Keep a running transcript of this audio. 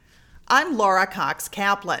I'm Laura Cox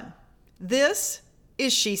Kaplan. This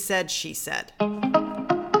is She Said, She Said.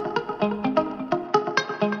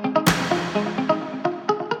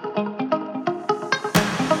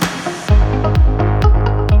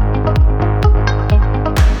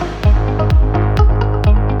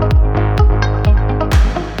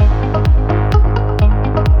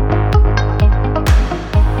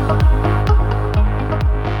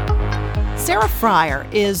 Sarah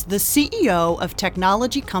Frier is the CEO of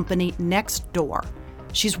technology company Nextdoor.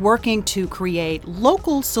 She's working to create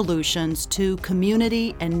local solutions to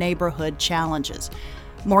community and neighborhood challenges.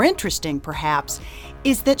 More interesting, perhaps,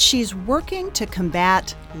 is that she's working to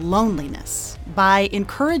combat loneliness by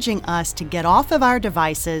encouraging us to get off of our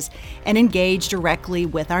devices and engage directly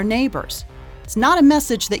with our neighbors. It's not a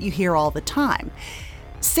message that you hear all the time.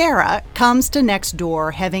 Sarah comes to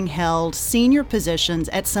Nextdoor having held senior positions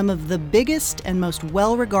at some of the biggest and most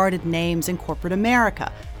well-regarded names in corporate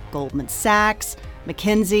America: Goldman Sachs,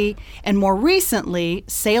 McKinsey, and more recently,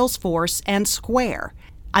 Salesforce and Square.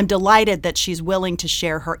 I'm delighted that she's willing to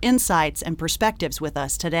share her insights and perspectives with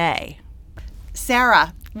us today.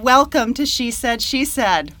 Sarah, welcome to She Said, She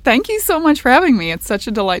Said. Thank you so much for having me. It's such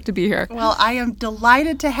a delight to be here. Well, I am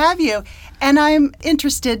delighted to have you, and I'm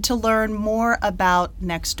interested to learn more about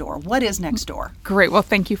Nextdoor. What is Nextdoor? Great. Well,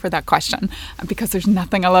 thank you for that question, because there's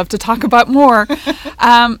nothing I love to talk about more.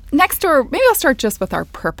 Nextdoor, maybe I'll start just with our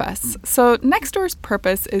purpose. So Nextdoor's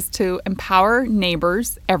purpose is to empower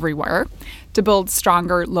neighbors everywhere to build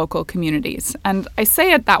stronger local communities. And I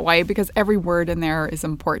say it that way because every word in there is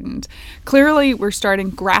important. Clearly, we're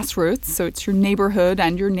starting grassroots, so it's your neighborhood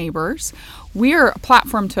and your neighbors. We're a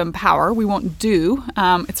platform to empower. We won't do.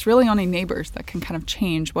 It's really only neighbors that can kind of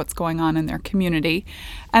change what's going on in their community.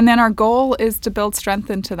 And then our goal is to build strength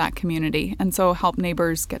into that community. And so help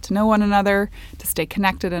neighbors get to know one another, to stay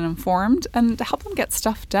connected and informed, and to help them get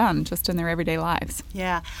stuff done just in their everyday lives.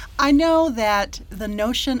 Yeah. I know that the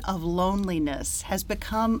notion of loneliness has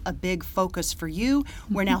become a big focus for you.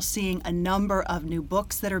 We're now seeing a number of new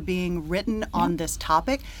books that are being written on this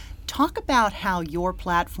topic. Talk about how your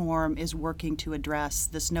platform is working to address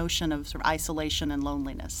this notion of sort of isolation and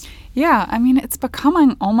loneliness. Yeah, I mean, it's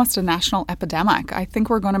becoming almost a national epidemic. I think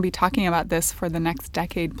we're going to be talking about this for the next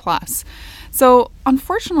decade plus. So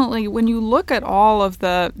unfortunately, when you look at all of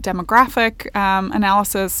the demographic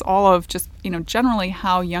analysis, all of just, generally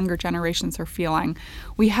how younger generations are feeling,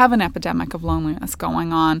 we have an epidemic of loneliness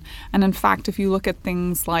going on. And in fact, if you look at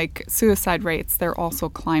things like suicide rates, they're also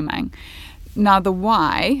climbing. Now, the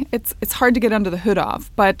why, it's hard to get under the hood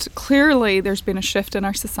of, but clearly there's been a shift in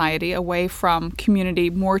our society away from community,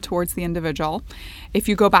 more towards the individual. If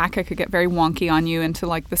you go back, I could get very wonky on you, into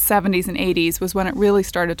like the 70s and 80s was when it really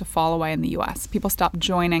started to fall away in the U.S. People stopped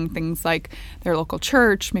joining things like their local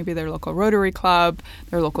church, maybe their local Rotary Club,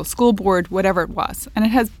 their local school board, whatever it was. And it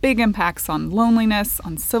has big impacts on loneliness,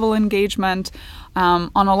 on civil engagement,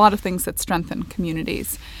 on a lot of things that strengthen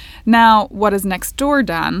communities. Now, what has Nextdoor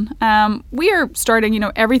done? We are starting,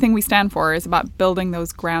 everything we stand for is about building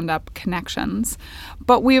those ground-up connections.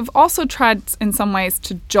 But we've also tried in some ways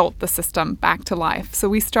to jolt the system back to life. So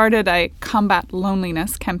we started a Combat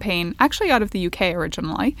Loneliness campaign, actually out of the UK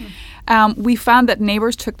originally. We found that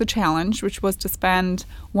neighbors took the challenge, which was to spend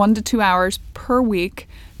 1 to 2 hours per week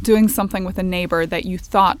doing something with a neighbor that you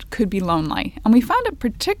thought could be lonely. And we found it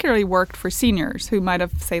particularly worked for seniors who might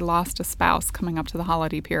have, say, lost a spouse coming up to the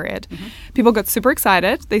holiday period. People got super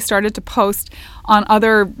excited. They started to post on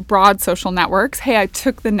other broad social networks, hey, I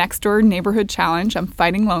took the Nextdoor neighborhood challenge. I'm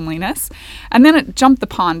fighting loneliness. And then it jumped the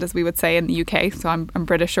pond, as we would say in the UK. So I'm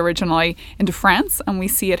British originally, into France, and we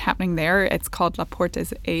see it happening there. It's called La Porte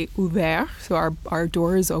est ouverte, so our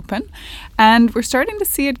door is open. And we're starting to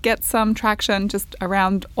see it get some traction just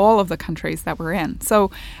around all of the countries that we're in. So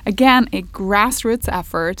again, a grassroots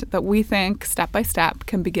effort that we think step by step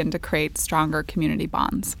can begin to create stronger community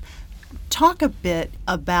bonds. Talk a bit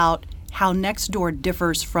about how Nextdoor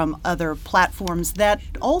differs from other platforms that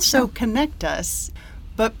also connect us,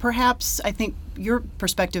 but perhaps I think your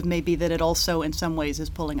perspective may be that it also in some ways is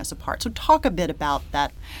pulling us apart. So talk a bit about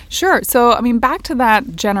that. Sure. So, back to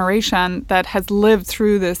that generation that has lived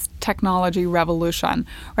through this technology revolution,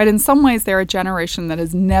 right? In some ways, they're a generation that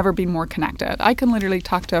has never been more connected. I can literally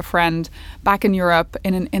talk to a friend back in Europe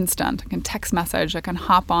in an instant. I can text message. I can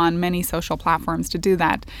hop on many social platforms to do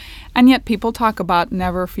that. And yet people talk about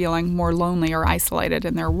never feeling more lonely or isolated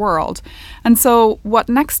in their world. And so what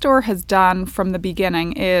Nextdoor has done from the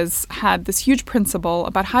beginning is had this huge principle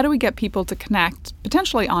about how do we get people to connect,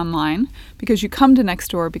 potentially online, because you come to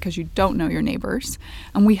Nextdoor because you don't know your neighbors,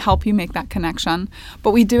 and we help you make that connection.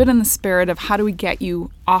 But we do it in the spirit of how do we get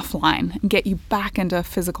you offline and get you back into a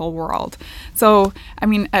physical world. So, I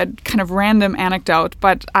mean, a kind of random anecdote,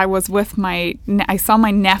 but I was with I saw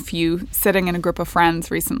my nephew sitting in a group of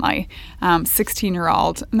friends recently,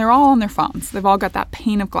 16-year-old, and they're all on their phones. They've all got that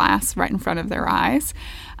pane of glass right in front of their eyes.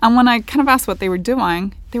 And when I kind of asked what they were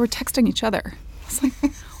doing, they were texting each other. It's like,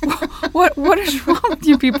 what is wrong with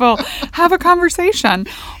you people? Have a conversation.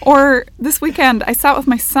 Or this weekend, I sat with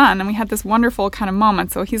my son and we had this wonderful kind of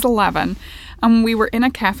moment. So he's 11 and we were in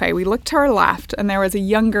a cafe. We looked to our left and there was a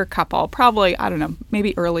younger couple, probably, I don't know,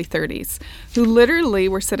 maybe early 30s, who literally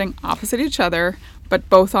were sitting opposite each other, but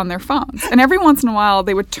both on their phones. And every once in a while,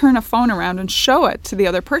 they would turn a phone around and show it to the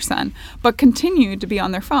other person, but continue to be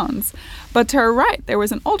on their phones. But to our right, there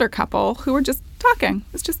was an older couple who were just talking.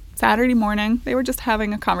 It was just Saturday morning. They were just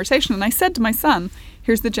having a conversation. And I said to my son,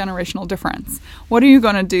 here's the generational difference. What are you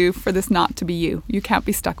going to do for this not to be you? You can't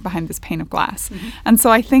be stuck behind this pane of glass. Mm-hmm. And so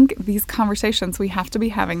I think these conversations, we have to be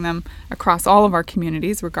having them across all of our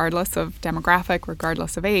communities, regardless of demographic,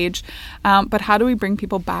 regardless of age. But how do we bring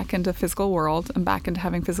people back into the physical world and back into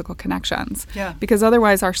having physical connections? Yeah. Because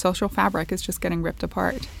otherwise our social fabric is just getting ripped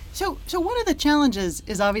apart. So one of the challenges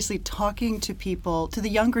is obviously talking to people, to the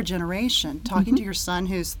younger generation, talking to your son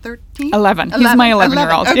who's 13? 11. He's my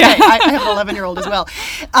 11-year-old. Okay, yeah. I have an 11-year-old as well.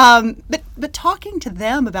 But talking to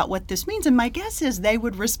them about what this means, and my guess is they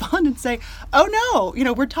would respond and say, oh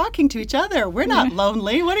no, we're talking to each other. We're not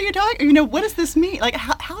lonely. What are you talking, what does this mean? Like,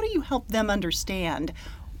 how do you help them understand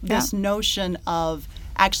this notion of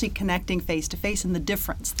actually connecting face-to-face and the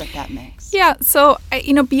difference that makes? Yeah, so,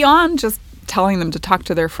 beyond just telling them to talk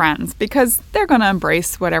to their friends, because they're going to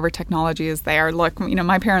embrace whatever technology is there. Look,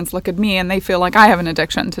 my parents look at me and they feel like I have an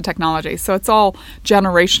addiction to technology. So it's all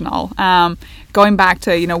generational. Going back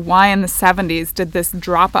to, why in the 70s did this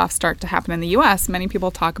drop-off start to happen in the U.S., many people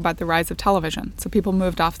talk about the rise of television. So people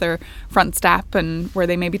moved off their front step and where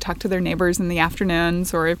they maybe talked to their neighbors in the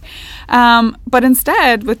afternoons. But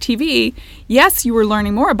instead, with TV, yes, you were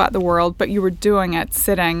learning more about the world, but you were doing it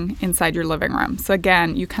sitting inside your living room. So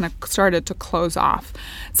again, you kind of started to close off.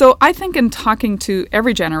 So I think in talking to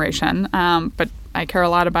every generation, but I care a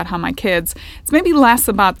lot about how my kids, it's maybe less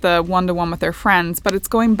about the one-to-one with their friends, but it's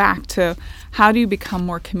going back to how do you become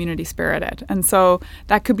more community spirited? And so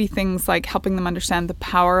that could be things like helping them understand the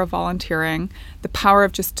power of volunteering, the power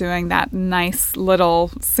of just doing that nice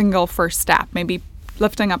little single first step, maybe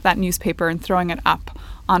lifting up that newspaper and throwing it up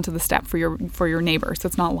onto the step for your neighbor so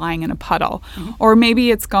it's not lying in a puddle. Mm-hmm. Or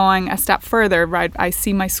maybe it's going a step further, right? I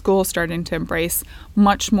see my school starting to embrace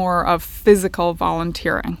much more of physical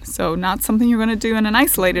volunteering. So not something you're going to do in an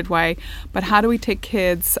isolated way, but how do we take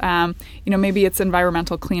kids, maybe it's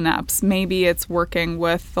environmental cleanups, maybe it's working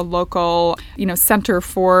with the local, center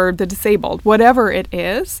for the disabled, whatever it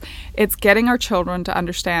is, it's getting our children to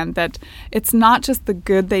understand that it's not just the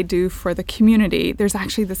good they do for the community. There's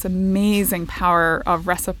actually this amazing power of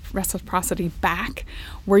reciprocity back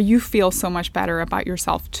where you feel so much better about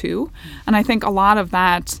yourself too. And I think a lot of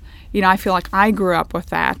that, I feel like I grew up with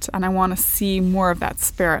that and I want to see more of that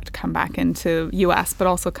spirit come back into U.S. but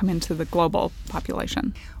also come into the global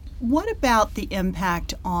population. What about the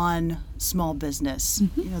impact on small business?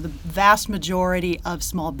 Mm-hmm. The vast majority of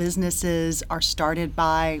small businesses are started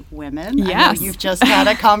by women. Yes. I know you've just had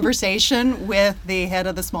a conversation with the head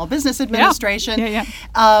of the Small Business Administration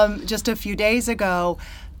just a few days ago.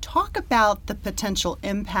 Talk about the potential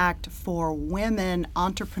impact for women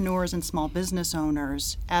entrepreneurs and small business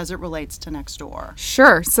owners as it relates to Nextdoor.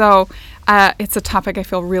 Sure. So it's a topic I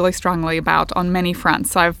feel really strongly about on many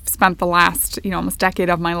fronts. So I've spent the last, almost decade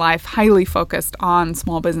of my life highly focused on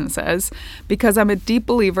small businesses because I'm a deep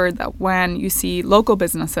believer that when you see local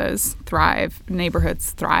businesses thrive,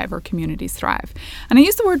 neighborhoods thrive, or communities thrive. And I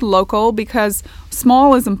use the word local because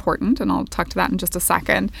small is important, and I'll talk to that in just a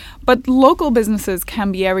second, but local businesses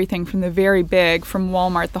can be everything from the very big, from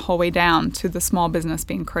Walmart the whole way down to the small business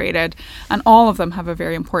being created. And all of them have a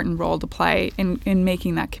very important role to play in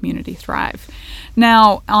making that community thrive.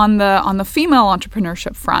 Now, on the female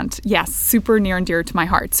entrepreneurship front, yes, super near and dear to my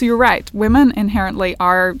heart. So you're right. Women inherently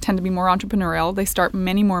tend to be more entrepreneurial. They start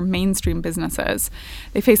many more mainstream businesses.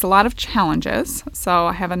 They face a lot of challenges. So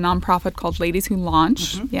I have a nonprofit called Ladies Who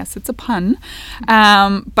Launch. Mm-hmm. Yes, it's a pun.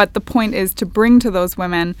 But the point is to bring to those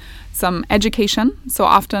women some education. So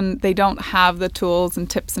often they don't have the tools and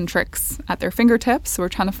tips and tricks at their fingertips. So we're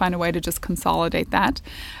trying to find a way to just consolidate that.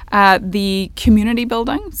 The community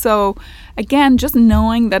building. So again, just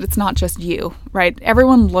knowing that it's not just you, right?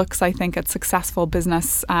 Everyone looks, I think, at successful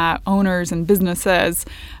business owners and businesses,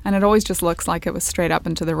 and it always just looks like it was straight up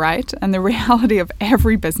and to the right. And the reality of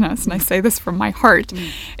every business, and I say this from my heart,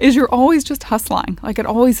 is you're always just hustling. Like it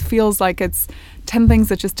always feels like it's 10 things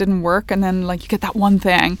that just didn't work, and then like you get that one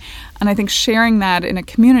thing. And I think sharing that in a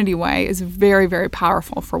community way is very, very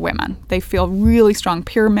powerful for women. They feel really strong.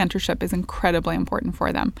 Peer mentorship is incredibly important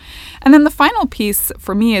for them. And then the final piece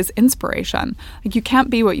for me is inspiration. Like you can't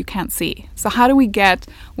be what you can't see. So how do we get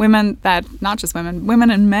women that, not just women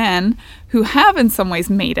and men who have in some ways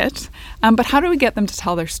made it, but how do we get them to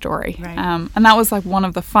tell their story? Right. And that was like one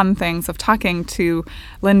of the fun things of talking to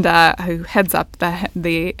Linda, who heads up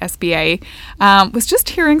the SBA, was just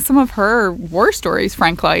hearing some of her war stories,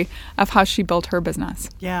 frankly, of how she built her business.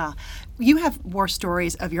 Yeah. You have war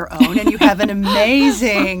stories of your own, and you have an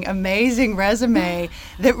amazing, amazing resume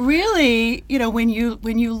that really, you know, when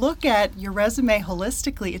you look at your resume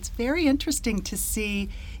holistically, it's very interesting to see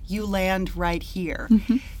you land right here.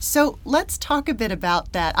 Mm-hmm. So let's talk a bit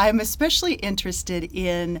about that. I'm especially interested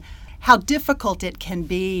in how difficult it can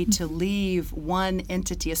be to leave one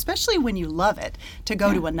entity, especially when you love it, to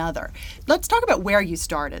go to another. Let's talk about where you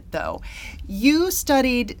started, though. You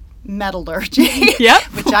studied metallurgy. Yep.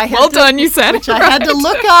 Which I had well done, you said. Which I had to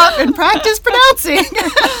look up and practice pronouncing.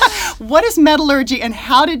 What is metallurgy, and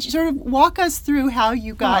how did you sort of walk us through how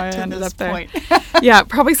you got to this point? Yeah,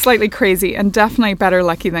 probably slightly crazy, and definitely better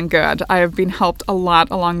lucky than good. I have been helped a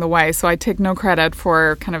lot along the way, so I take no credit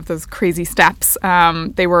for kind of those crazy steps.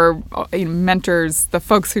 They were mentors, the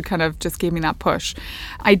folks who kind of just gave me that push.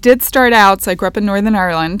 I did start out, so I grew up in Northern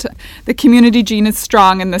Ireland. The community gene is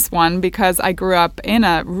strong in this one because I grew up in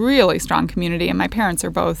a really strong community, and my parents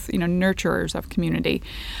are both, nurturers of community.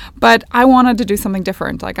 But I wanted to do something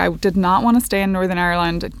different. Like I did not want to stay in Northern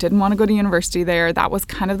Ireland. I didn't want to go to university there. That was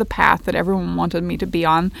kind of the path that everyone wanted me to be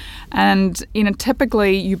on. And,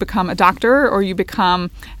 typically you become a doctor or you become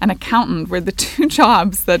an accountant were the two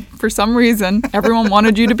jobs that for some reason everyone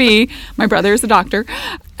wanted you to be. My brother is a doctor.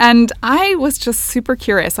 And I was just super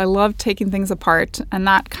curious. I loved taking things apart, and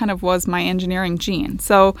that kind of was my engineering gene.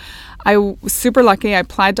 So I was super lucky. I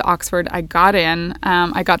applied to Oxford. I got in.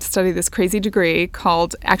 I got to study this crazy degree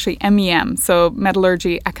called actually MEM, so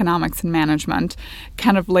Metallurgy, Economics, and Management.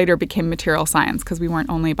 Kind of later became material science because we weren't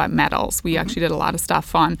only about metals. We actually did a lot of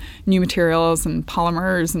stuff on new materials and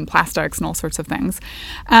polymers and plastics and all sorts of things.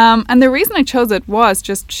 And the reason I chose it was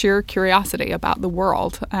just sheer curiosity about the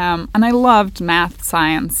world. And I loved math,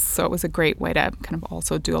 science, so it was a great way to kind of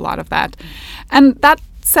also do a lot of that. And that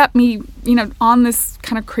set me, on this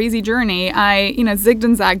kind of crazy journey. I, zigged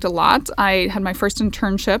and zagged a lot. I had my first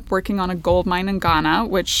internship working on a gold mine in Ghana,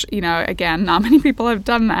 which, again, not many people have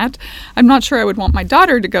done that. I'm not sure I would want my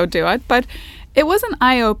daughter to go do it, but it was an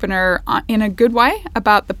eye-opener in a good way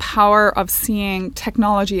about the power of seeing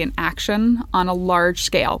technology in action on a large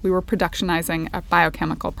scale. We were productionizing a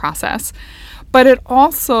biochemical process. But it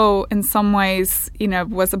also, in some ways,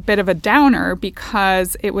 was a bit of a downer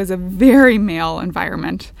because it was a very male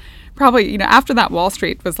environment. Probably, after that, Wall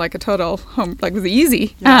Street was like a total home, like it was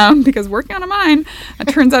easy because working on a mine, it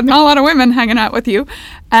turns out not a lot of women hanging out with you.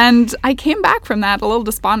 And I came back from that a little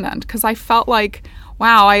despondent because I felt like,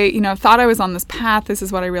 wow, I thought I was on this path. This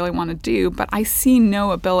is what I really want to do, but I see no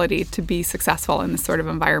ability to be successful in this sort of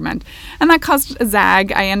environment. And that caused a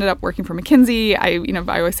zag. I ended up working for McKinsey. I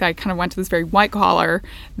always say I kind of went to this very white collar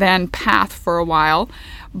then path for a while,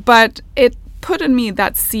 but it put in me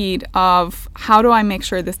that seed of how do I make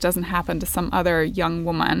sure this doesn't happen to some other young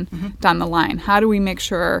woman down the line? How do we make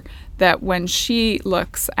sure that when she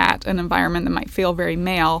looks at an environment that might feel very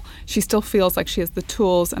male, she still feels like she has the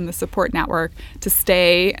tools and the support network to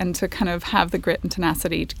stay and to kind of have the grit and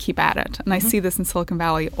tenacity to keep at it. And I see this in Silicon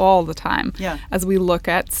Valley all the time as we look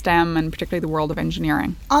at STEM and particularly the world of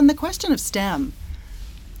engineering. On the question of STEM,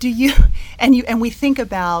 and we think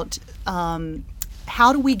about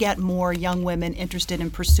how do we get more young women interested in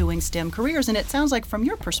pursuing STEM careers? And it sounds like from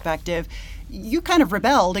your perspective, you kind of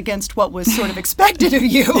rebelled against what was sort of expected of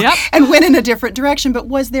you and went in a different direction. But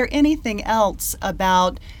was there anything else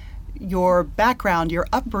about your background, your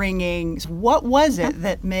upbringing? What was it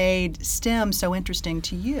that made STEM so interesting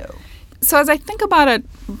to you? So as I think about it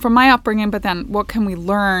from my upbringing, but then what can we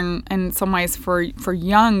learn in some ways for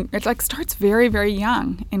young, it like starts very, very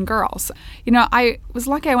young in girls. I was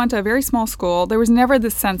lucky I went to a very small school. There was never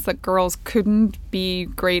this sense that girls couldn't be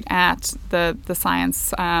great at the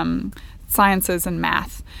science sciences and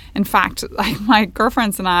math. In fact, like my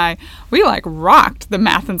girlfriends and I, we like rocked the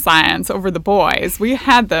math and science over the boys. We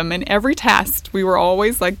had them in every test. We were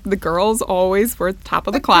always like, the girls always were at the top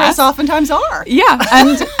of the class. Girls oftentimes are. Yeah,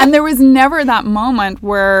 and there was never that moment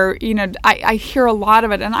where, I hear a lot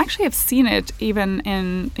of it, and actually I've seen it even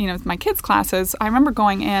in, my kids' classes. I remember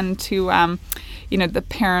going in to, the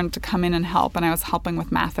parent to come in and help, and I was helping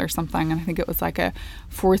with math or something, and I think it was like a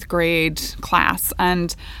 4th grade class,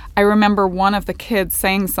 and I remember one of the kids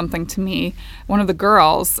saying something to me. One of the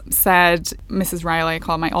girls said, Mrs. Riley, I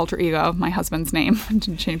call it my alter ego, my husband's name.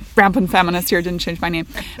 Didn't change. Rampant feminist here, didn't change my name.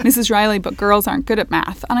 Mrs. Riley, but girls aren't good at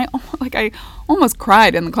math. And I almost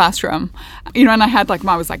cried in the classroom. And I had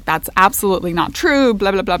I was like, that's absolutely not true,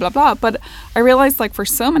 blah, blah, blah, blah, blah. But I realized for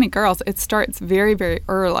so many girls, it starts very, very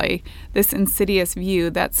early, this insidious view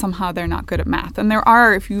that somehow they're not good at math. And there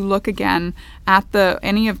are, if you look again at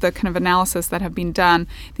any of the kind of analysis that have been done,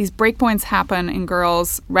 these breakpoints happen in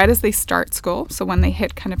girls right as they start school. So when they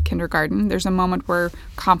hit kind of kindergarten, there's a moment where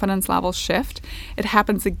competence levels shift. It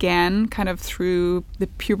happens again kind of through the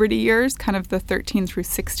puberty years, kind of the 13 through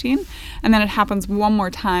 16. And then it happens one more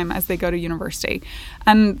time as they go to university.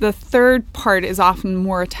 And the third part is often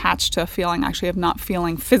more attached to a feeling actually of not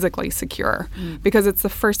feeling physically secure, because it's the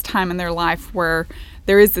first time in their life where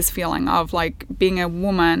there is this feeling of being a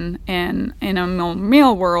woman in a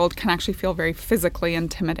male world can actually feel very physically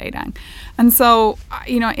intimidating. And so,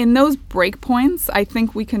 in those break points, I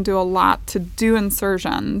think we can do a lot to do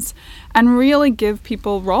insertions and really give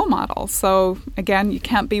people role models. So again, you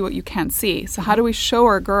can't be what you can't see. So how do we show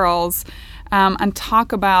our girls and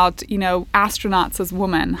talk about, astronauts as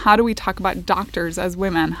women? How do we talk about doctors as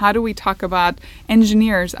women? How do we talk about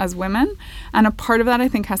engineers as women? And a part of that, I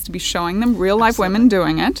think, has to be showing them real-life women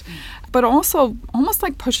doing it, but also almost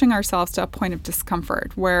like pushing ourselves to a point of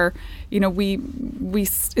discomfort where, we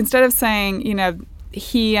instead of saying,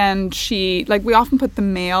 he and she, we often put the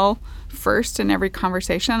male first in every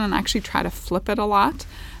conversation and actually try to flip it a lot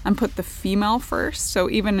and put the female first. So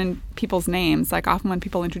even in people's names, often when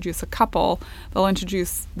people introduce a couple, they'll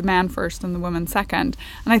introduce the man first and the woman second.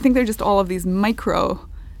 And I think they're just all of these micro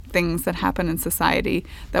things that happen in society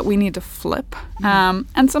that we need to flip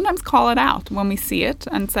and sometimes call it out when we see it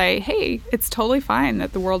and say, hey, it's totally fine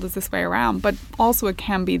that the world is this way around, but also it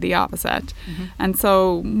can be the opposite. And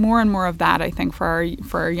so more and more of that, I think, for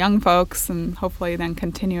our young folks, and hopefully then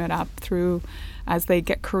continue it up through as they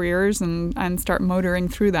get careers and start motoring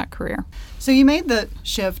through that career. So you made the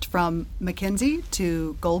shift from McKinsey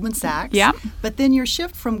to Goldman Sachs. Yeah. But then your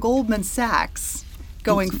shift from Goldman Sachs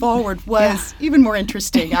going forward was even more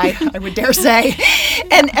interesting, I would dare say,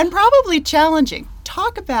 and probably challenging.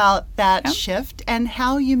 Talk about that shift and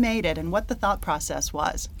how you made it and what the thought process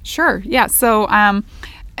was. Sure. Yeah. So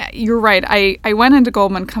you're right. I went into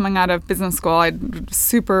Goldman coming out of business school. I'm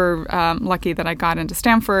super lucky that I got into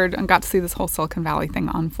Stanford and got to see this whole Silicon Valley thing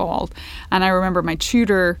unfold. And I remember my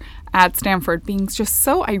tutor at Stanford being just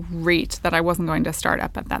so irate that I wasn't going to start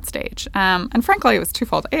up at that stage. And frankly, it was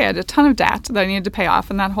twofold. I had a ton of debt that I needed to pay off,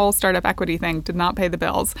 and that whole startup equity thing did not pay the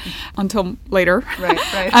bills until later. Right.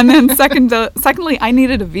 And then secondly, I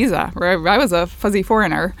needed a visa. I was a fuzzy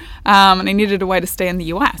foreigner, and I needed a way to stay in the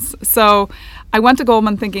U.S. So I went to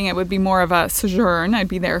Goldman thinking it would be more of a sojourn. I'd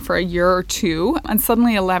be there for a year or two. And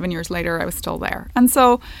suddenly 11 years later, I was still there. And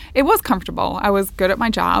so it was comfortable. I was good at my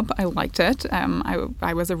job. I liked it.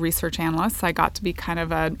 I was a research analyst. I got to be kind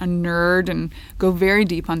of a nerd and go very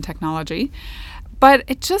deep on technology. But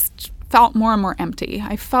it just felt more and more empty.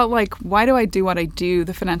 I felt like, why do I do what I do?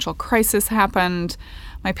 The financial crisis happened.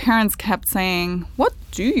 My parents kept saying, what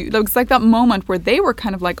do you? It was like that moment where they were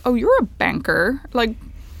kind of like, oh, you're a banker.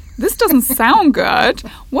 This doesn't sound good.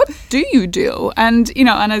 What do you do? And,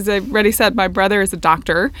 and as I already said, my brother is a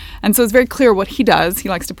doctor. And so it's very clear what he does. He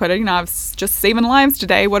likes to put it, I was just saving lives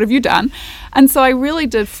today. What have you done? And so I really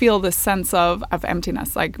did feel this sense of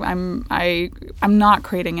emptiness. I'm not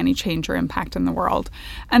creating any change or impact in the world.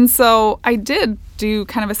 And so I did do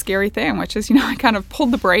kind of a scary thing, which is, I kind of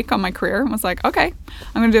pulled the brake on my career and was like, okay,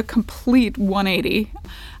 I'm going to do a complete 180.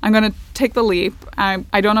 I'm going to take the leap.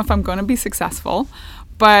 I don't know if I'm going to be successful,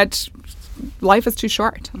 but life is too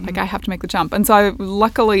short. I have to make the jump. And so I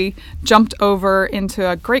luckily jumped over into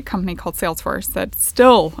a great company called Salesforce that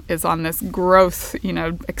still is on this growth,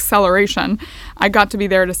 acceleration. I got to be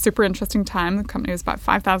there at a super interesting time. The company was about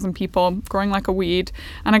 5,000 people, growing like a weed.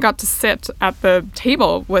 And I got to sit at the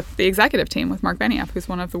table with the executive team, with Mark Benioff, who's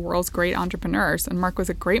one of the world's great entrepreneurs. And Mark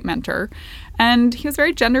was a great mentor. And he was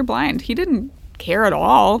very gender blind. He didn't care at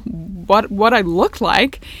all what I looked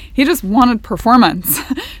like. He just wanted performance.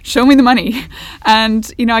 Show me the money.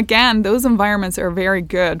 And, again, those environments are very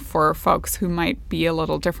good for folks who might be a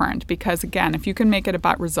little different because, again, if you can make it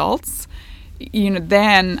about results,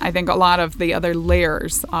 then I think a lot of the other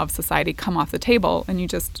layers of society come off the table and you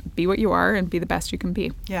just be what you are and be the best you can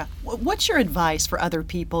be. Yeah. What's your advice for other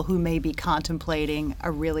people who may be contemplating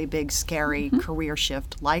a really big, scary career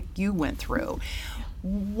shift like you went through?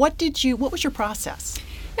 What was your process?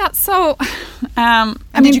 Yeah, so...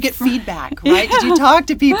 did you get feedback, right? Did you talk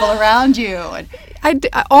to people around you?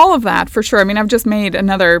 All of that, for sure. I've just made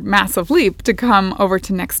another massive leap to come over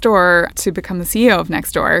to Nextdoor to become the CEO of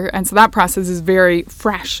Nextdoor. And so that process is very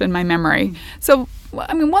fresh in my memory. So,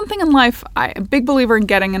 one thing in life, I'm a big believer in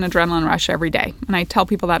getting an adrenaline rush every day. And I tell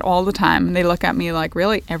people that all the time. And they look at me like,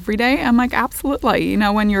 really, every day? I'm like, absolutely.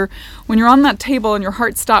 When you're on that table and your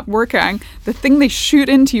heart stopped working, the thing they shoot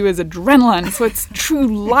into you is adrenaline. So it's true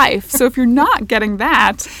life. So if you're not getting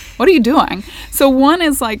that, what are you doing? So one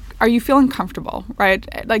is like, are you feeling comfortable, right?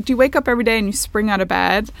 Like, do you wake up every day and you spring out of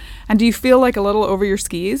bed? And do you feel like a little over your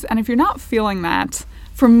skis? And if you're not feeling that,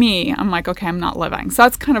 for me, I'm like, okay, I'm not living. So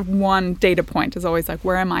that's kind of one data point is always like,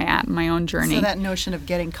 where am I at in my own journey? So that notion of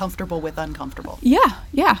getting comfortable with uncomfortable.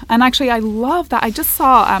 Yeah. And actually, I love that. I just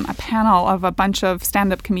saw a panel of a bunch of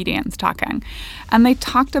stand-up comedians talking. And they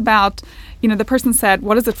talked about, the person said,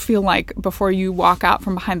 what does it feel like before you walk out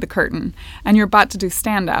from behind the curtain and you're about to do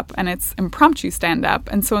stand-up and it's impromptu stand-up.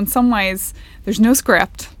 And so in some ways, there's no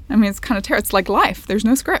script. It's kind of terrible. It's like life. There's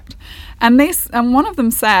no script. And one of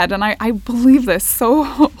them said, and I believe this so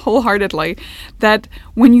wholeheartedly, that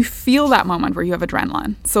when you feel that moment where you have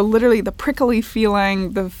adrenaline, so literally the prickly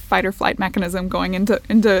feeling, the fight or flight mechanism going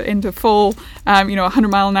into full,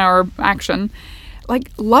 100-mile-an-hour action,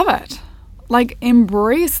 like, love it. Like,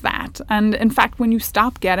 embrace that. And in fact, when you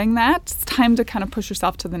stop getting that, it's time to kind of push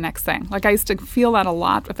yourself to the next thing. Like, I used to feel that a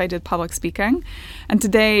lot if I did public speaking. And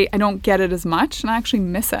today, I don't get it as much, and I actually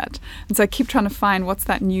miss it. And so I keep trying to find what's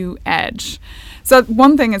that new edge. So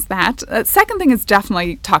one thing is that. Second thing is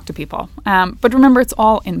definitely talk to people. But remember, it's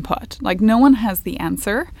all input. Like, no one has the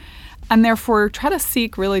answer. And therefore, try to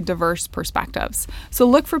seek really diverse perspectives. So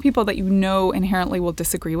look for people that inherently will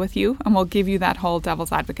disagree with you and will give you that whole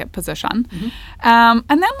devil's advocate position. And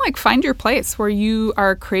then, find your place where you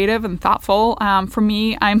are creative and thoughtful. For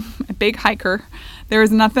me, I'm a big hiker. There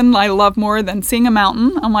is nothing I love more than seeing a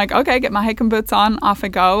mountain. I'm like, okay, get my hiking boots on, off I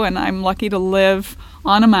go. And I'm lucky to live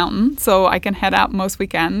on a mountain, so I can head out most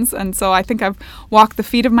weekends. And so I think I've walked the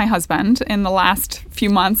feet of my husband in the last few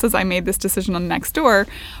months as I made this decision on Nextdoor.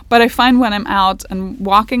 But I find when I'm out and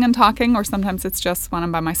walking and talking, or sometimes it's just when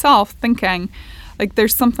I'm by myself thinking, like,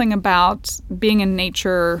 there's something about being in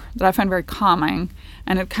nature that I find very calming.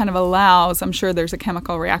 And it kind of allows, I'm sure there's a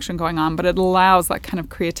chemical reaction going on, but it allows that kind of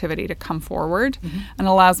creativity to come forward and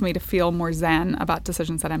allows me to feel more zen about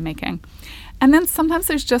decisions that I'm making. And then sometimes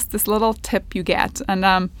there's just this little tip you get. And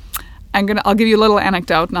I'll give you a little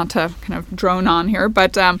anecdote, not to kind of drone on here,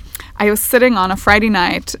 but I was sitting on a Friday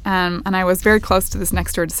night and I was very close to this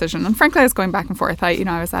Nextdoor decision. And frankly, I was going back and forth.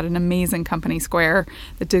 I was at an amazing company, Square,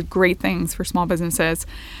 that did great things for small businesses.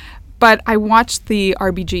 But I watched the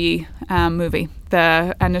RBG movie,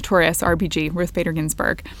 the Notorious RBG, Ruth Bader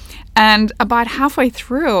Ginsburg. And about halfway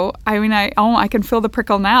through, I can feel the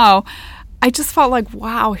prickle now. I just felt like,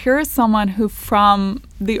 wow, here is someone who from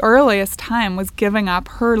the earliest time was giving up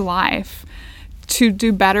her life to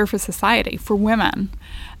do better for society, for women.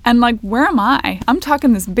 And like, where am I? I'm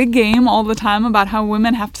talking this big game all the time about how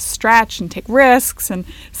women have to stretch and take risks and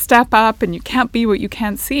step up and you can't be what you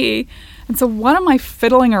can't see. And so what am I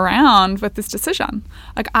fiddling around with this decision?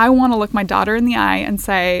 Like, I want to look my daughter in the eye and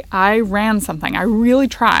say, I ran something. I really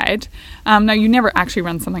tried. Now, you never actually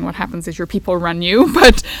run something. What happens is your people run you.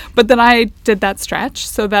 But then I did that stretch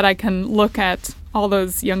so that I can look at all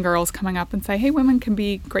those young girls coming up and say, hey, women can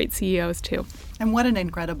be great CEOs too. And what an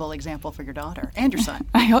incredible example for your daughter and your son.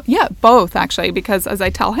 Yeah, both actually, because as I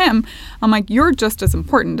tell him, I'm like, you're just as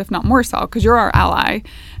important, if not more so, because you're our ally.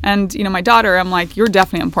 And, my daughter, I'm like, you're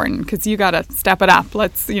definitely important because you got to step it up.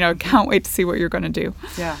 Let's, can't wait to see what you're going to do.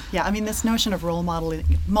 Yeah. This notion of role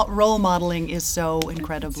modeling is so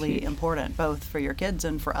incredibly important, both for your kids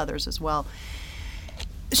and for others as well.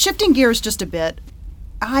 Shifting gears just a bit,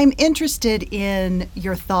 I'm interested in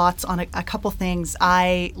your thoughts on a couple things.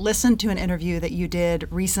 I listened to an interview that you did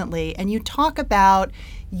recently, and you talk about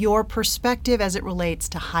your perspective as it relates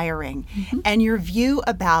to hiring and your view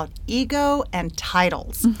about ego and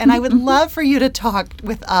titles. And I would love for you to talk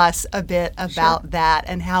with us a bit about that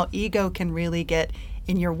and how ego can really get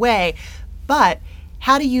in your way. But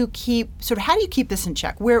how do you keep this in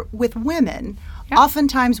check? Where with women,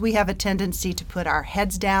 Oftentimes we have a tendency to put our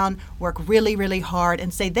heads down, work really, really hard,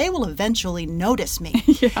 and say they will eventually notice me.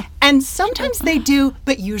 And sometimes they do,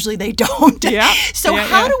 but usually they don't. So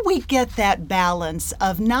how do we get that balance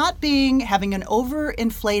of not having an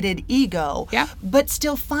overinflated ego, but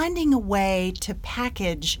still finding a way to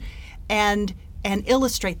package and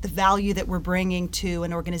illustrate the value that we're bringing to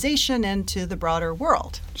an organization and to the broader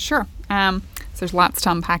world? Sure. So there's lots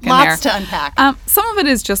to unpack in there. Lots to unpack. Some of it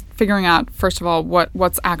is just figuring out, first of all,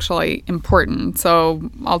 what's actually important. So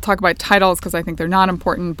I'll talk about titles because I think they're not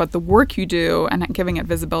important, but the work you do and giving it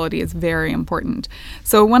visibility is very important.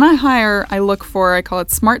 So when I hire, I call it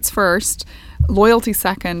smarts first, loyalty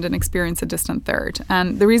second, and experience a distant third.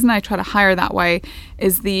 And the reason I try to hire that way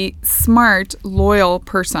is the smart, loyal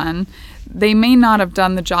person, they may not have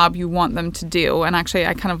done the job you want them to do. And actually,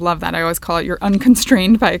 I kind of love that. I always call it you're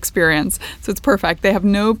unconstrained by experience. So it's perfect. They have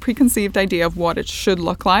no preconceived idea of what it should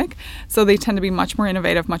look like. So they tend to be much more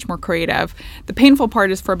innovative, much more creative. The painful part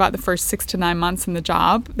is for about the first 6 to 9 months in the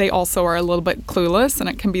job, they also are a little bit clueless, and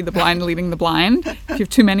it can be the blind leading the blind if you have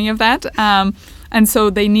too many of that. And so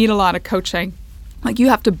they need a lot of coaching. Like, you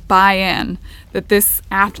have to buy in that this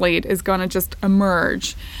athlete is going to just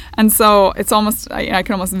emerge. And so it's almost, I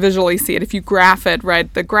can almost visually see it. If you graph it,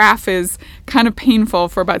 right, the graph is kind of painful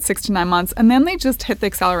for about 6 to 9 months, and then they just hit the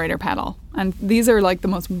accelerator pedal. And these are like the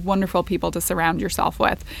most wonderful people to surround yourself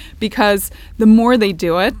with, because the more they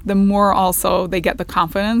do it, the more also they get the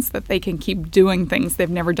confidence that they can keep doing things they've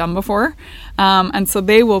never done before. And so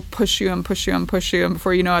they will push you and push you and push you, and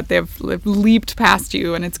before you know it, they've leaped past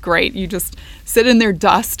you, and it's great. You just sit in their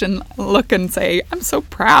dust and look and say, I'm so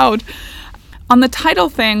proud. On the title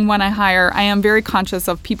thing, when I hire, I am very conscious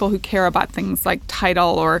of people who care about things like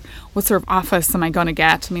title or what sort of office am I going to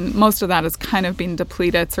get. I mean, most of that has kind of been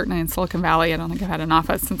depleted, certainly in Silicon Valley. I don't think I've had an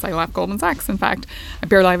office since I left Goldman Sachs. In fact, I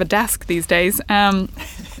barely have a desk these days.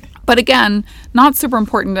 But again, not super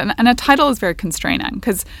important. And a title is very constraining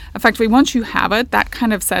because effectively once you have it, that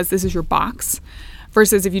kind of says this is your box.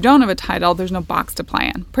 Versus if you don't have a title, there's no box to play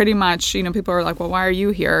in. Pretty much, people are like, well, why are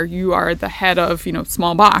you here? You are the head of,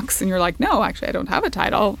 small box. And you're like, no, actually, I don't have a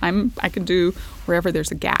title. I can do wherever there's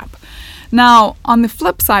a gap. Now, on the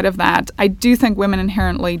flip side of that, I do think women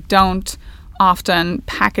inherently don't often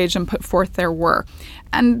package and put forth their work.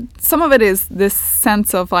 And some of it is this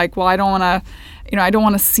sense of like, well, I don't want to, I don't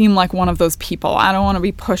want to seem like one of those people. I don't want to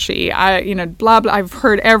be pushy. Blah, blah. I've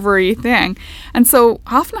heard everything. And so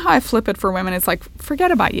often how I flip it for women is like,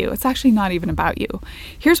 forget about you. It's actually not even about you.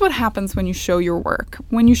 Here's what happens when you show your work.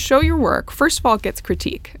 When you show your work, first of all, it gets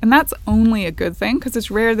critique. And that's only a good thing because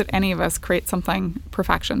it's rare that any of us create something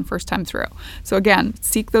perfection first time through. So again,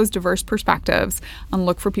 seek those diverse perspectives and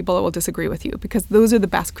look for people that will disagree with you, because those are the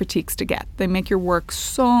best critiques to get. They make your work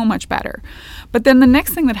so much better. But then the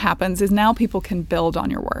next thing that happens is now people can build on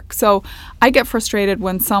your work. So I get frustrated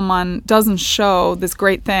when someone doesn't show this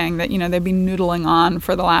great thing that, they've been noodling on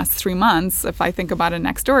for the last 3 months. If I think about a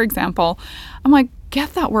Nextdoor example, I'm like,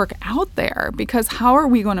 get that work out there, because how are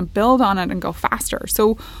we going to build on it and go faster?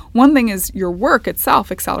 So one thing is your work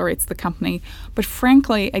itself accelerates the company, but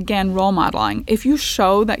frankly, again, role modeling. If you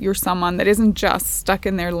show that you're someone that isn't just stuck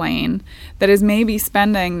in their lane, that is maybe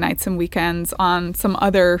spending nights and weekends on some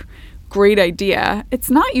other great idea, it's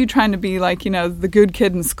not you trying to be like, the good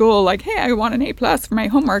kid in school, like, hey, I want an A+ for my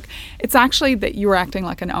homework. It's actually that you are acting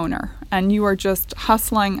like an owner and you are just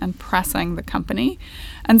hustling and pressing the company.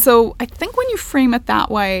 And so I think when you frame it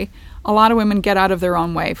that way, a lot of women get out of their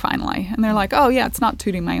own way finally. And they're like, oh yeah, it's not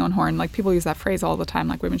tooting my own horn. Like, people use that phrase all the time,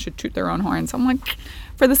 like women should toot their own horn. So I'm like,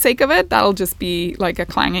 for the sake of it, that'll just be like a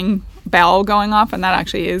clanging bell going off, and that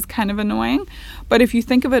actually is kind of annoying. But if you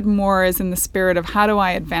think of it more as in the spirit of how do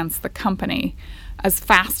I advance the company as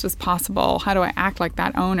fast as possible, how do I act like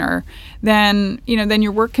that owner, then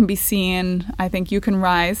your work can be seen. I think you can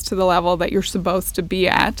rise to the level that you're supposed to be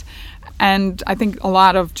at. And I think a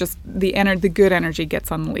lot of just the good energy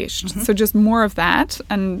gets unleashed. Mm-hmm. So just more of that,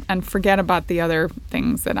 and forget about the other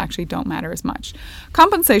things that actually don't matter as much.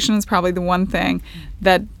 Compensation is probably the one thing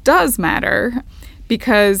that does matter,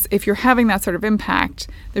 because if you're having that sort of impact,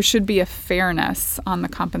 there should be a fairness on the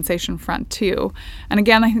compensation front too. And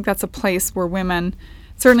again, I think that's a place where women,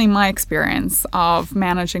 certainly my experience of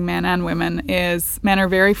managing men and women, is men are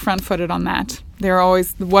very front-footed on that. They're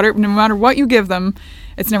always, no matter what you give them,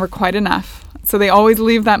 it's never quite enough. So they always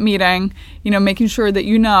leave that meeting, making sure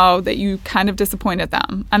that that you kind of disappointed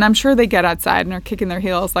them. And I'm sure they get outside and are kicking their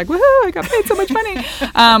heels like, woohoo, I got paid so much money.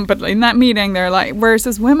 But in that meeting, they're like,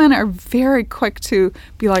 whereas women are very quick to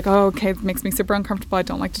be like, oh, okay, it makes me super uncomfortable. I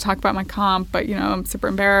don't like to talk about my comp, but, I'm super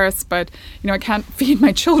embarrassed. But, I can't feed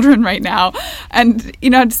my children right now. And,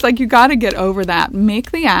 just like you got to get over that.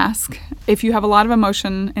 Make the ask. If you have a lot of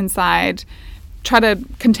emotion inside, try to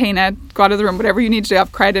contain it, go out of the room, whatever you need to do.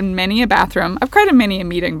 I've cried in many a bathroom. I've cried in many a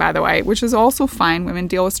meeting, by the way, which is also fine. Women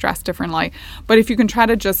deal with stress differently. But if you can try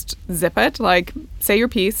to just zip it, like say your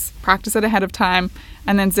piece, practice it ahead of time,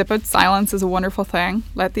 and then zip it. Silence is a wonderful thing.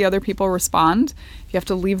 Let the other people respond. You have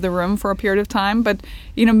to leave the room for a period of time. But,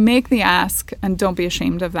 make the ask and don't be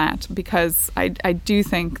ashamed of that, because I do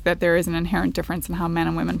think that there is an inherent difference in how men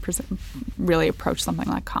and women really approach something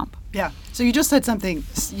like comp. Yeah. So you just said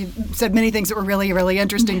you said many things that were really, really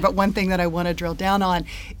interesting, but one thing that I want to drill down on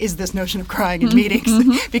is this notion of crying in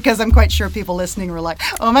meetings, because I'm quite sure people listening were like,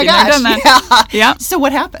 oh my gosh. Yeah. So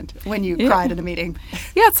what happened when you cried in a meeting?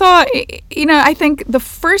 Yeah. So, I think the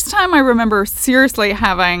first time I remember seriously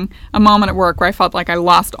having a moment at work where I felt like I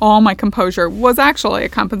lost all my composure was actually a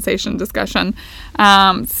compensation discussion,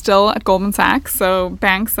 still at Goldman Sachs. So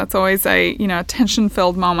banks, that's always a,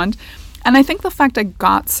 tension-filled moment. And I think the fact I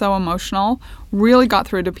got so emotional really got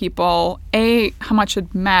through to people, A, how much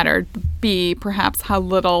it mattered, B, perhaps how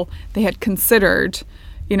little they had considered,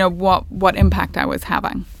 what impact I was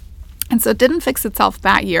having. And so it didn't fix itself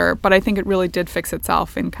that year, but I think it really did fix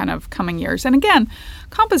itself in kind of coming years. And again,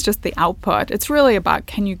 comp is just the output. It's really about,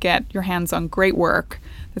 can you get your hands on great work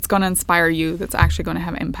that's going to inspire you, that's actually going to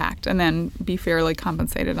have impact, and then be fairly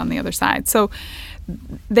compensated on the other side. So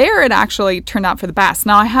there it actually turned out for the best.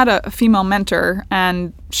 Now, I had a female mentor,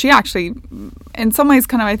 and she actually, in some ways,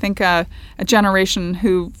 kind of, I think, a generation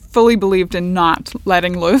who fully believed in not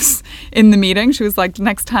letting loose in the meeting. She was like,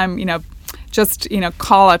 next time, just,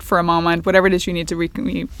 call it for a moment, whatever it is you need to,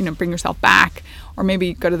 bring yourself back, or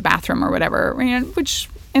maybe go to the bathroom or whatever, which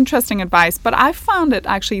interesting advice. But I found it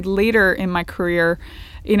actually later in my career,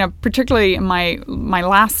 particularly in my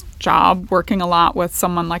last job, working a lot with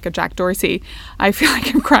someone like a Jack Dorsey. I feel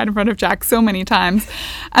like I've cried in front of Jack so many times.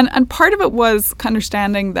 And part of it was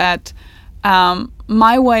understanding that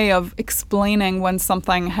my way of explaining when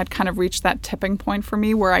something had kind of reached that tipping point for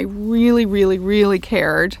me where I really, really, really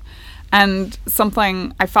cared, and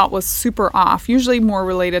something I felt was super off, usually more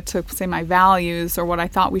related to, say, my values or what I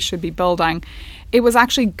thought we should be building, it was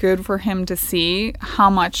actually good for him to see how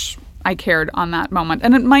much I cared on that moment.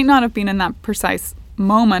 And it might not have been in that precise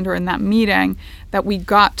moment or in that meeting that we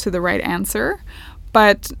got to the right answer,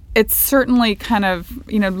 but it certainly kind of,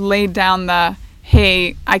 laid down the,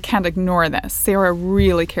 hey, I can't ignore this. Sarah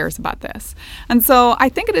really cares about this. And so I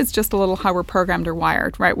think it is just a little how we're programmed or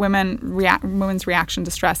wired, right? Women's reaction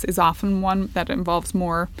to stress is often one that involves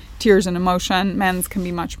more tears and emotion. Men's can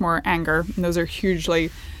be much more anger. And those are hugely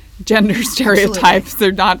gender stereotypes. Absolutely.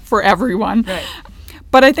 They're not for everyone. Right.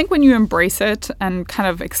 But I think when you embrace it and kind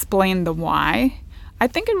of explain the why, I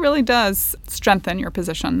think it really does strengthen your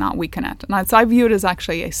position, not weaken it. And so I view it as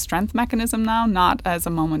actually a strength mechanism now, not as a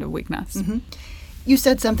moment of weakness. Mm-hmm. You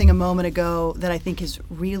said something a moment ago that I think is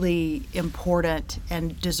really important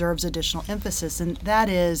and deserves additional emphasis, and that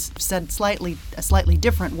is, said a slightly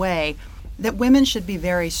different way, that women should be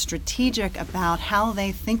very strategic about how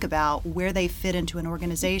they think about where they fit into an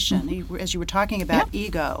organization. Mm-hmm. As you were talking about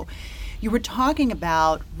ego, you were talking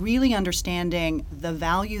about really understanding the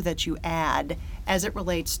value that you add as it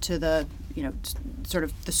relates to the, sort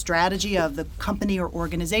of the strategy of the company or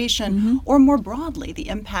organization, mm-hmm. or more broadly, the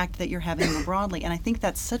impact that you're having more broadly. And I think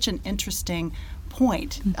that's such an interesting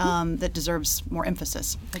point, mm-hmm. That deserves more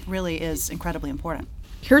emphasis. It really is incredibly important.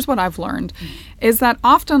 Here's what I've learned, is that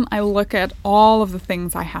often I look at all of the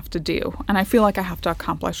things I have to do, and I feel like I have to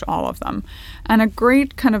accomplish all of them. And a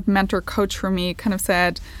great kind of mentor coach for me kind of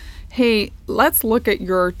said, hey, let's look at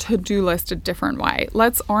your to-do list a different way.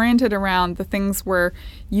 Let's orient it around the things where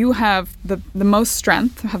you have the most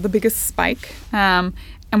strength, have the biggest spike, and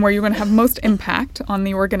where you're going to have most impact on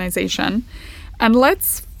the organization. And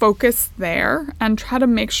let's focus there and try to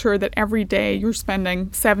make sure that every day you're spending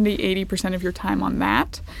 70-80% of your time on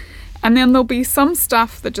that. And then there'll be some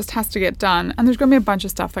stuff that just has to get done, and there's going to be a bunch of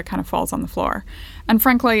stuff that kind of falls on the floor. And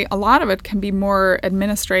frankly, a lot of it can be more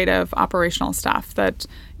administrative, operational stuff that,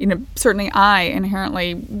 certainly I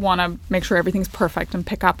inherently want to make sure everything's perfect and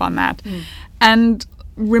pick up on that. Mm. And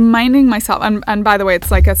reminding myself, and by the way, it's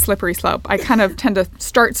like a slippery slope. I kind of tend to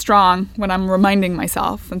start strong when I'm reminding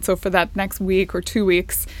myself. And so for that next week or 2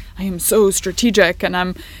 weeks, I am so strategic and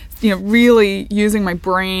I'm really using my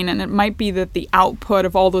brain, and it might be that the output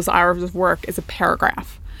of all those hours of work is a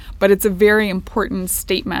paragraph, but it's a very important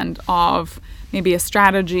statement of maybe a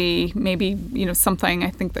strategy, maybe, something I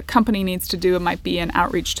think the company needs to do. It might be an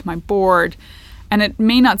outreach to my board. And it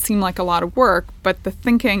may not seem like a lot of work, but the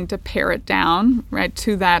thinking to pare it down, right,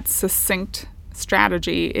 to that succinct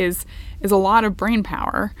strategy is a lot of brain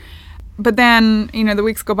power. But then, the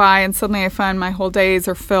weeks go by and suddenly I find my whole days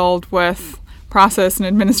are filled with process and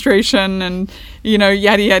administration and, yada,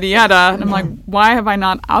 yada, yada. And I'm like, why have I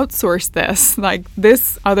not outsourced this? Like,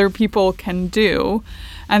 this other people can do.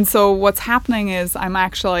 And so what's happening is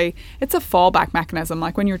it's a fallback mechanism.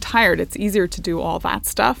 Like when you're tired, it's easier to do all that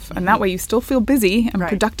stuff. And that way you still feel busy and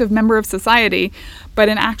productive member of society. But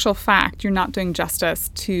in actual fact, you're not doing justice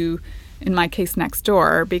to, in my case,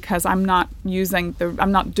 Nextdoor, because I'm not doing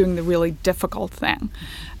the really difficult thing.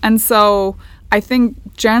 And so I think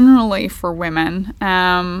generally for women,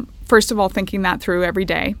 first of all, thinking that through every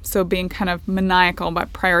day. So being kind of maniacal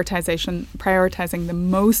about prioritizing the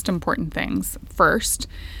most important things first,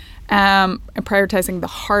 and prioritizing the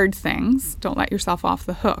hard things. Don't let yourself off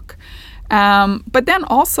the hook. But then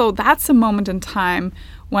also that's a moment in time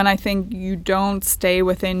when I think you don't stay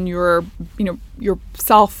within your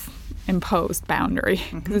self-imposed boundary,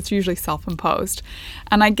 because it's usually self-imposed.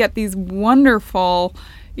 And I get these wonderful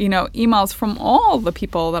emails from all the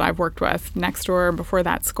people that I've worked with, Nextdoor, before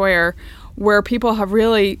that, Square, where people have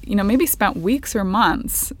really, maybe spent weeks or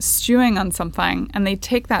months stewing on something, and they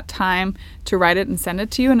take that time to write it and send it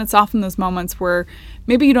to you. And it's often those moments where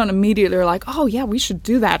maybe you don't immediately are like, oh yeah, we should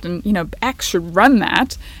do that, and X should run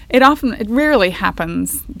that. It rarely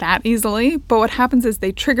happens that easily, but what happens is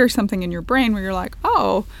they trigger something in your brain where you're like,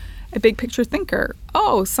 oh, a big picture thinker.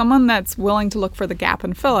 Oh, someone that's willing to look for the gap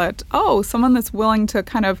and fill it. Oh, someone that's willing to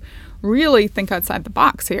kind of really think outside the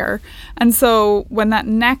box here. And so when that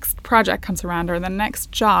next project comes around, or the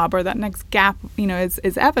next job, or that next gap,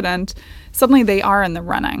 is evident, suddenly they are in the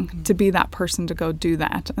running to be that person to go do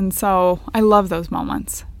that. And so I love those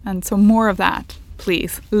moments. And so more of that,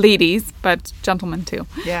 please. Ladies, but gentlemen too.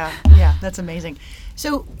 Yeah, that's amazing.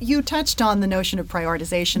 So you touched on the notion of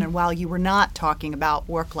prioritization, and while you were not talking about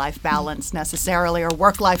work-life balance necessarily, or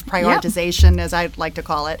work-life prioritization, as I'd like to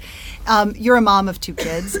call it, you're a mom of 2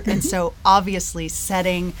 kids, and so obviously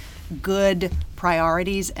setting good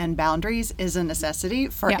priorities and boundaries is a necessity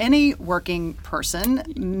for any working person,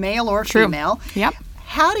 male or female. Yep.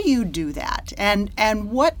 How do you do that?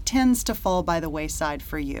 And what tends to fall by the wayside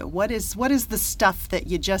for you? What is the stuff that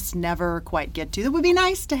you just never quite get to that would be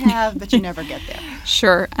nice to have, but you never get there?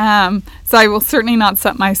 Sure. So I will certainly not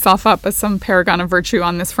set myself up as some paragon of virtue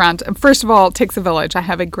on this front. First of all, it takes a village. I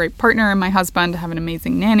have a great partner in my husband. I have an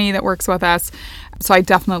amazing nanny that works with us. So I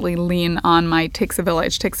definitely lean on my takes a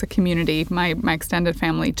village, takes a community, my extended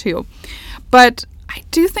family too. But I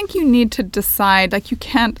do think you need to decide,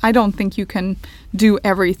 I don't think you can do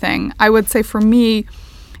everything. I would say for me,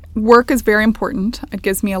 work is very important. It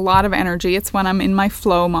gives me a lot of energy. It's when I'm in my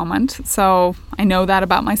flow moment. So I know that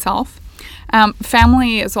about myself.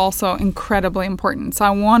 Family is also incredibly important. So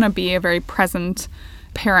I want to be a very present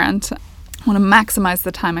parent. I want to maximize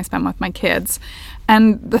the time I spend with my kids.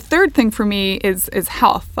 And the third thing for me is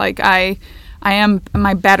health. I am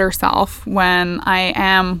my better self when I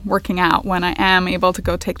am working out, when I am able to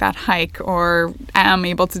go take that hike, or am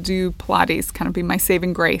able to do Pilates, kind of be my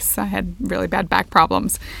saving grace. I had really bad back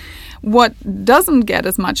problems. What doesn't get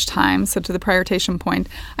as much time, so to the prioritization point,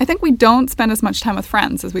 I think we don't spend as much time with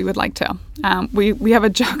friends as we would like to. We have a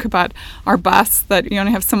joke about our bus, that you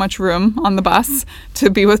only have so much room on the bus to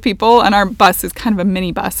be with people, and our bus is kind of a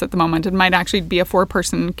mini bus at the moment. It might actually be a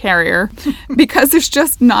 4-person carrier because there's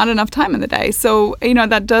just not enough time in the day. So,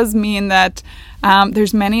 that does mean that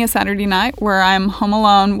there's many a Saturday night where I'm home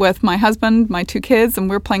alone with my husband, my 2 kids, and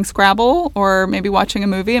we're playing Scrabble, or maybe watching a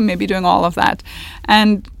movie, and maybe doing all of that.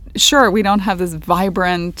 And sure, we don't have this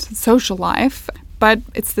vibrant social life, but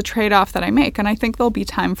it's the trade-off that I make. And I think there'll be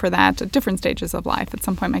time for that at different stages of life. At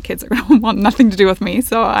some point, my kids are going to want nothing to do with me,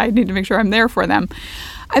 so I need to make sure I'm there for them.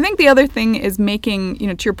 I think the other thing is making,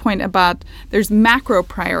 to your point about there's macro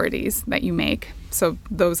priorities that you make. So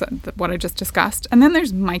those are what I just discussed. And then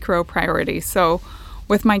there's micro priorities. So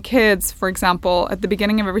with my kids, for example, at the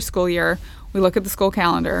beginning of every school year, we look at the school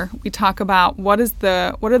calendar. We talk about what are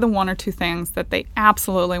the 1 or 2 things that they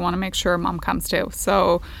absolutely want to make sure mom comes to.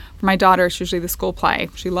 So for my daughter, it's usually the school play.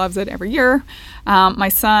 She loves it every year. My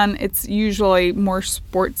son, it's usually more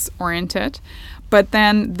sports oriented. But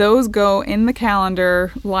then those go in the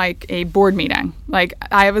calendar like a board meeting. Like,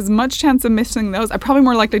 I have as much chance of missing those. I'm probably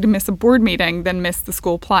more likely to miss a board meeting than miss the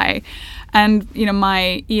school play. And,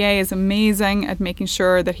 my EA is amazing at making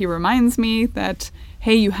sure that he reminds me that,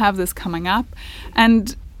 hey, you have this coming up.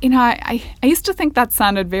 And, I used to think that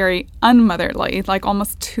sounded very unmotherly, like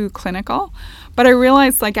almost too clinical. But I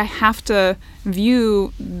realized, I have to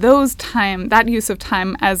view that use of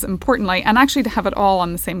time as importantly, and actually to have it all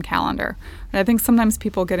on the same calendar. And I think sometimes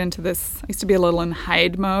people get into this, I used to be a little in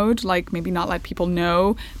hide mode, like maybe not let people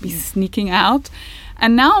know, be sneaking out.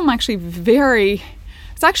 And now I'm actually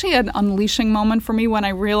it's actually an unleashing moment for me when I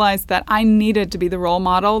realized that I needed to be the role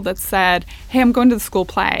model that said, hey, I'm going to the school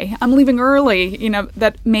play, I'm leaving early,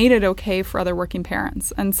 that made it okay for other working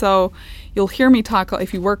parents. And so you'll hear me talk,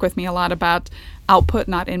 if you work with me, a lot about output,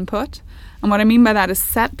 not input. And what I mean by that is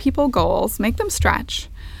set people goals, make them stretch,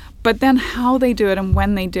 but then how they do it and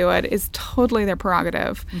when they do it is totally their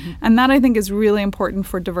prerogative. Mm-hmm. And that, I think, is really important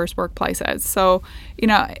for diverse workplaces. So,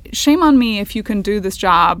 shame on me if you can do this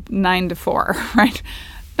job 9 to 4, right?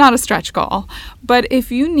 Not a stretch goal. But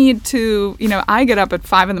if you need to, I get up at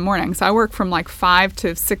 5 in the morning, so I work from 5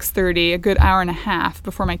 to 6:30, a good hour and a half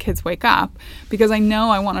before my kids wake up, because I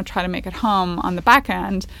know I want to try to make it home on the back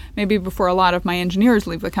end, maybe before a lot of my engineers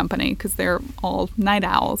leave the company, because they're all night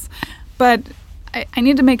owls. But I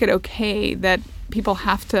need to make it okay that people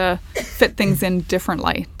have to fit things in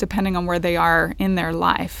differently depending on where they are in their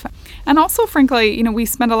life. And also, frankly, we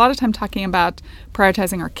spend a lot of time talking about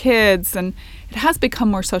prioritizing our kids, and it has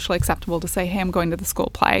become more socially acceptable to say, hey, I'm going to the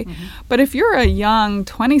school play. Mm-hmm. But if you're a young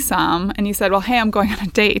 20-some and you said, well, hey, I'm going on a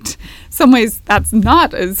date, some ways that's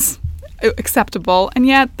not as acceptable, and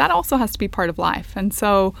yet that also has to be part of life. And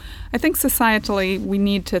so I think societally we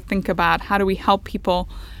need to think about how do we help people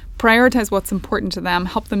prioritize what's important to them,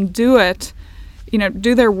 help them do it,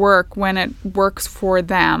 do their work when it works for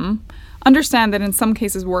them. Understand that in some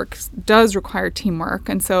cases work does require teamwork,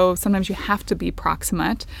 and so sometimes you have to be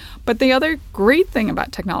proximate. But the other great thing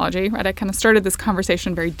about technology, right, I kind of started this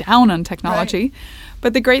conversation very down on technology, right.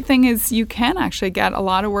 But the great thing is you can actually get a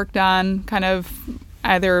lot of work done kind of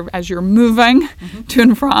either as you're moving to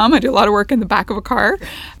and from. I do a lot of work in the back of a car,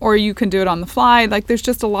 or you can do it on the fly. There's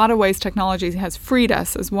just a lot of ways technology has freed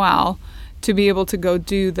us as well to be able to go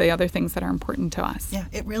do the other things that are important to us. Yeah,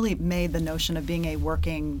 it really made the notion of being a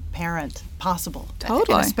working parent possible.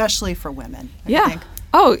 Totally. And especially for women, I think.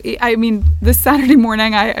 Oh, this Saturday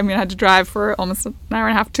morning, I had to drive for almost an hour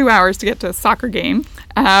and a half, 2 hours to get to a soccer game,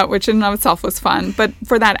 which in and of itself was fun. But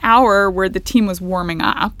for that hour where the team was warming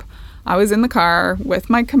up, I was in the car with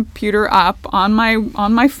my computer up on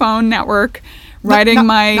my phone network, writing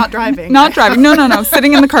not driving. Not driving. No.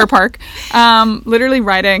 Sitting in the car park, literally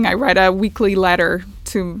writing. I write a weekly letter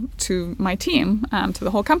to my team, to the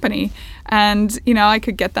whole company, and I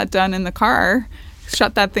could get that done in the car,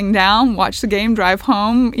 shut that thing down, watch the game, drive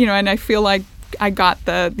home. And I feel like I got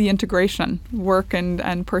the integration, work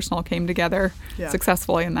and personal came together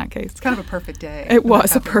successfully in that case. It's kind of a perfect day. It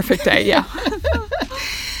was a perfect day. Yeah.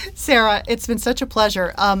 Sarah, it's been such a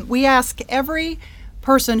pleasure. We ask every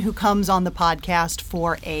person who comes on the podcast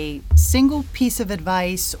for a single piece of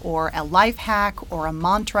advice or a life hack or a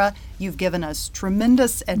mantra. You've given us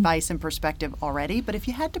tremendous advice and perspective already, but if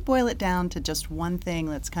you had to boil it down to just one thing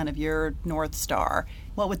that's kind of your North Star,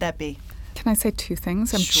 what would that be? Can I say two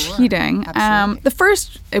things? I'm Sure, cheating. absolutely. The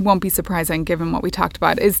first, it won't be surprising given what we talked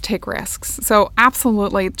about, is take risks. So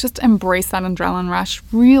absolutely, just embrace that adrenaline rush.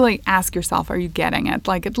 Really ask yourself, are you getting it?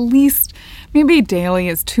 At least, maybe daily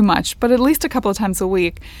is too much, but at least a couple of times a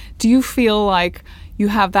week, do you feel like you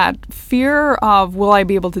have that fear of, will I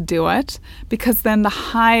be able to do it? Because then the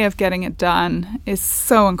high of getting it done is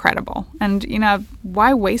so incredible. And,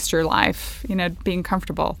 why waste your life, being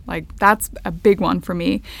comfortable? That's a big one for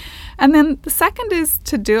me. And then the second is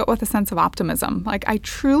to do it with a sense of optimism. I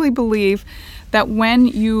truly believe that when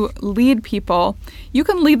you lead people, you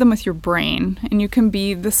can lead them with your brain, and you can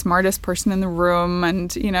be the smartest person in the room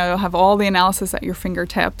and, have all the analysis at your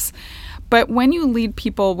fingertips. But when you lead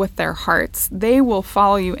people with their hearts, they will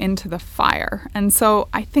follow you into the fire. And so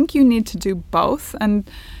I think you need to do both. And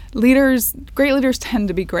great leaders tend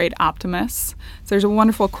to be great optimists. So there's a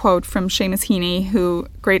wonderful quote from Seamus Heaney, who,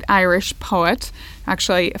 great Irish poet,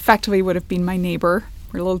 actually effectively would have been my neighbor.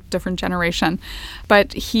 We're a little different generation.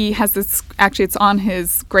 But he has this, actually it's on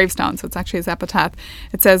his gravestone, so it's actually his epitaph.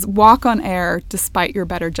 It says, walk on air despite your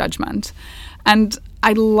better judgment. And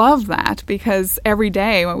I love that because every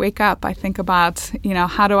day when I wake up, I think about,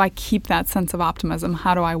 how do I keep that sense of optimism?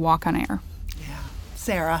 How do I walk on air? Yeah.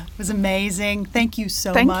 Sarah, it was amazing. Thank you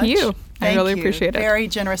so much. Thank you. I really appreciate it. Very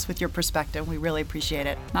generous with your perspective. We really appreciate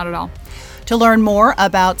it. Not at all. To learn more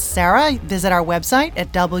about Sarah, visit our website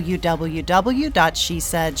at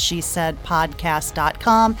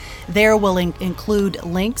www.shesaidshesaidpodcast.com. There we'll include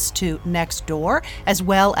links to Nextdoor, as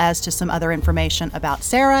well as to some other information about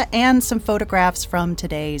Sarah and some photographs from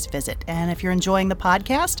today's visit. And if you're enjoying the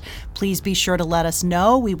podcast, please be sure to let us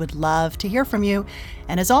know. We would love to hear from you.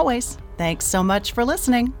 And as always, thanks so much for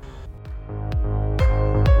listening.